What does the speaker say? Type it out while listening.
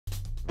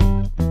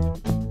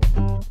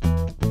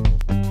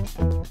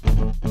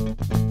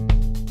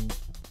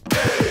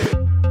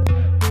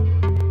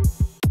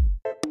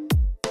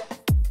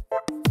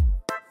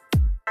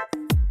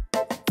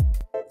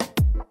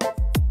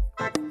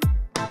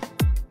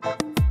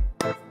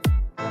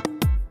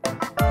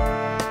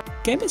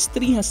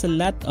Chemistry has a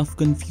lot of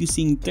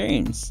confusing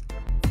terms.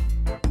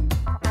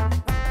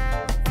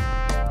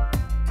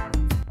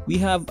 We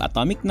have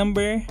atomic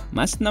number,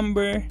 mass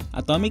number,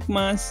 atomic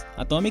mass,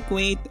 atomic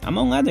weight,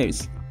 among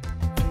others.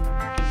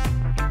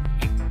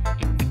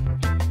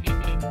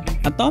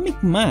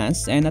 Atomic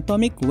mass and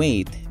atomic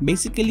weight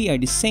basically are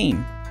the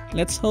same.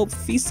 Let's hope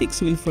physics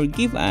will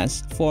forgive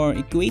us for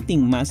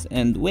equating mass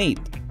and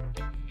weight.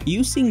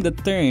 Using the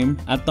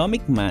term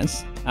atomic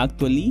mass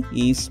actually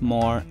is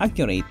more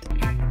accurate.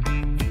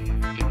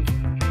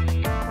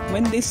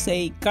 When they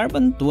say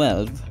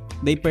carbon-12,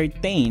 they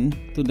pertain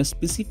to the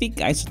specific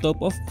isotope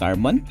of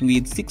carbon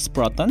with 6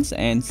 protons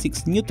and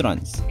 6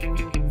 neutrons.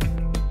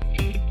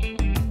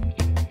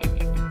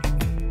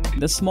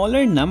 The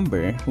smaller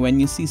number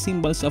when you see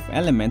symbols of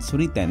elements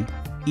written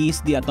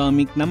is the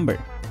atomic number.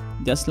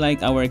 Just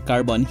like our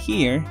carbon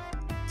here,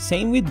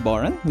 same with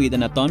boron with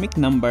an atomic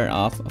number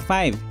of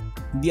 5.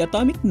 The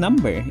atomic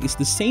number is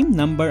the same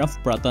number of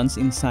protons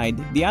inside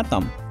the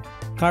atom.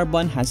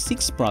 Carbon has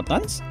 6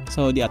 protons,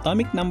 so the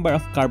atomic number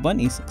of carbon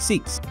is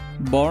 6.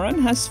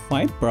 Boron has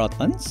 5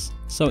 protons,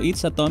 so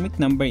its atomic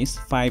number is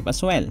 5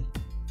 as well.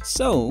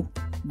 So,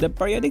 the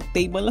periodic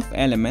table of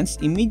elements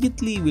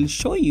immediately will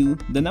show you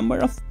the number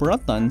of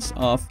protons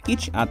of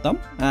each atom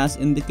as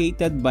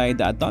indicated by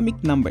the atomic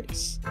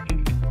numbers.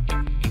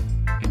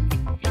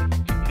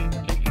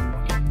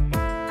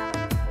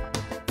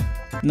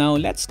 Now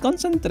let's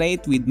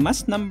concentrate with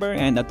mass number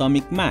and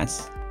atomic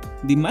mass.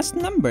 The mass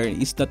number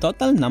is the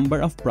total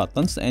number of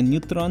protons and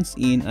neutrons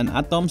in an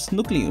atom's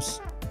nucleus.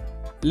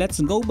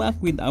 Let's go back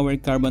with our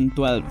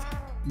carbon-12.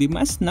 The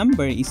mass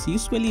number is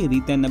usually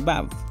written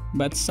above,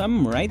 but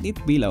some write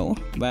it below,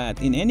 but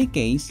in any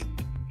case,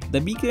 the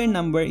bigger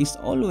number is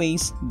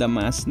always the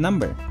mass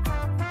number.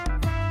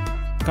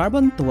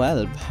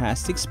 Carbon-12 has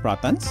 6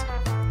 protons,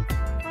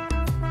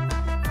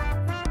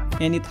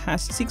 and it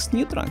has 6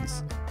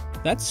 neutrons.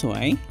 That's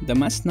why the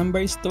mass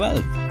number is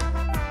 12.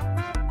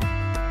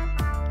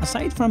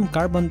 Aside from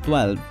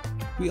carbon-12,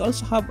 we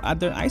also have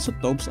other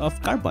isotopes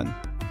of carbon.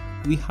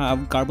 We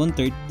have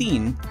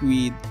carbon-13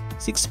 with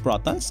 6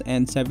 protons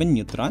and 7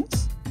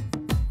 neutrons.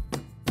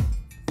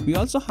 We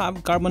also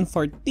have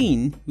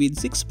carbon-14 with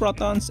 6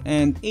 protons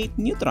and 8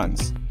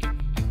 neutrons.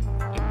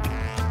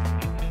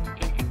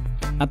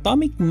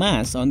 Atomic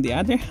mass, on the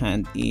other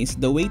hand, is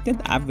the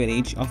weighted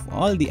average of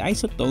all the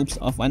isotopes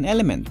of an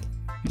element.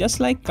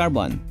 Just like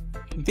carbon,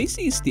 this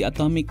is the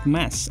atomic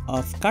mass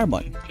of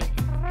carbon.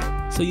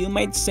 So you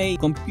might say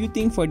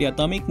computing for the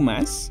atomic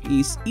mass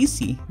is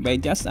easy by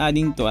just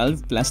adding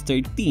 12 plus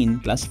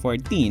 13 plus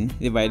 14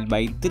 divided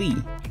by 3.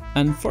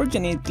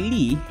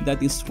 Unfortunately,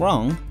 that is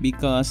wrong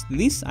because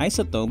these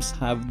isotopes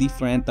have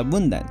different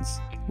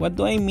abundance. What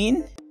do I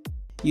mean?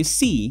 You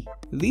see,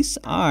 these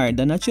are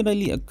the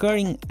naturally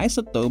occurring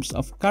isotopes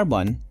of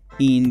carbon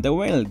in the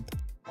world.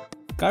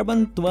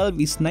 Carbon-12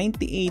 is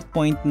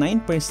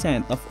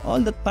 98.9% of all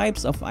the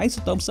types of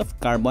isotopes of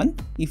carbon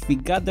if we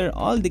gather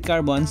all the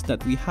carbons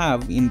that we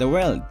have in the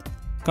world.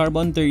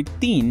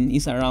 Carbon-13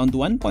 is around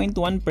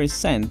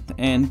 1.1%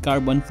 and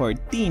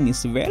carbon-14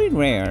 is very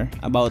rare,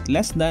 about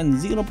less than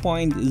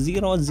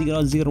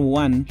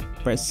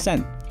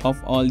 0.0001%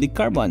 of all the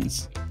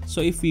carbons.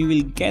 So if we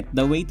will get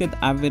the weighted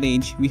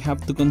average, we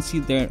have to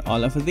consider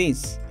all of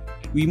this.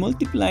 We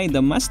multiply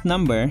the mass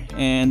number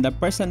and the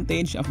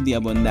percentage of the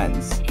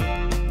abundance.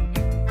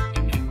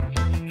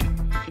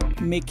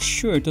 Make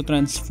sure to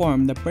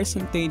transform the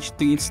percentage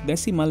to its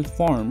decimal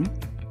form,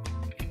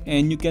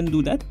 and you can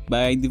do that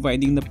by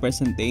dividing the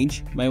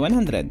percentage by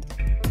 100.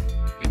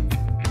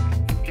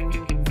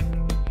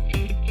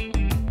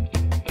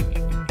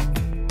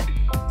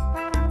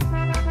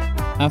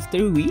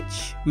 After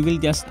which, we will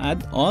just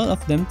add all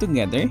of them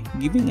together,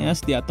 giving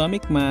us the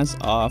atomic mass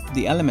of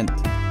the element.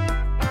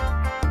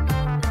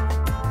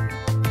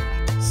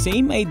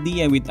 Same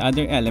idea with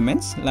other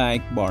elements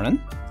like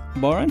boron.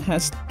 Boron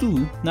has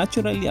 2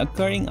 naturally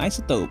occurring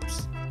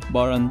isotopes,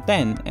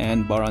 boron-10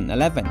 and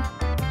boron-11.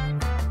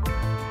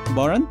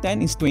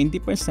 Boron-10 is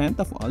 20%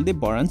 of all the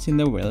borons in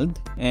the world,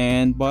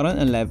 and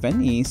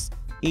boron-11 is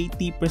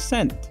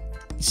 80%.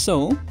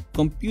 So,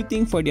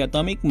 computing for the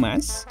atomic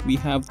mass, we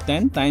have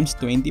 10 times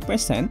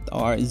 20%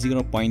 or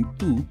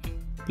 0.2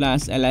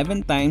 plus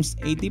 11 times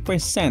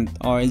 80%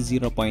 or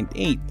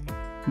 0.8.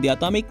 The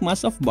atomic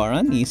mass of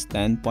boron is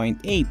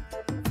 10.8.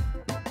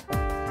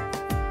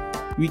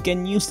 We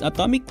can use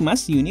atomic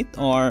mass unit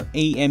or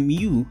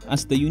AMU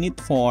as the unit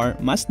for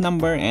mass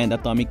number and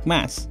atomic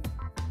mass.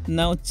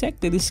 Now check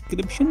the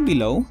description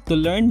below to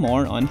learn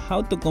more on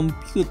how to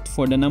compute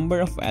for the number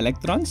of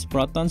electrons,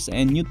 protons,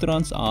 and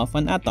neutrons of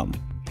an atom.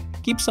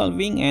 Keep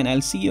solving and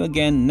I'll see you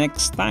again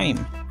next time.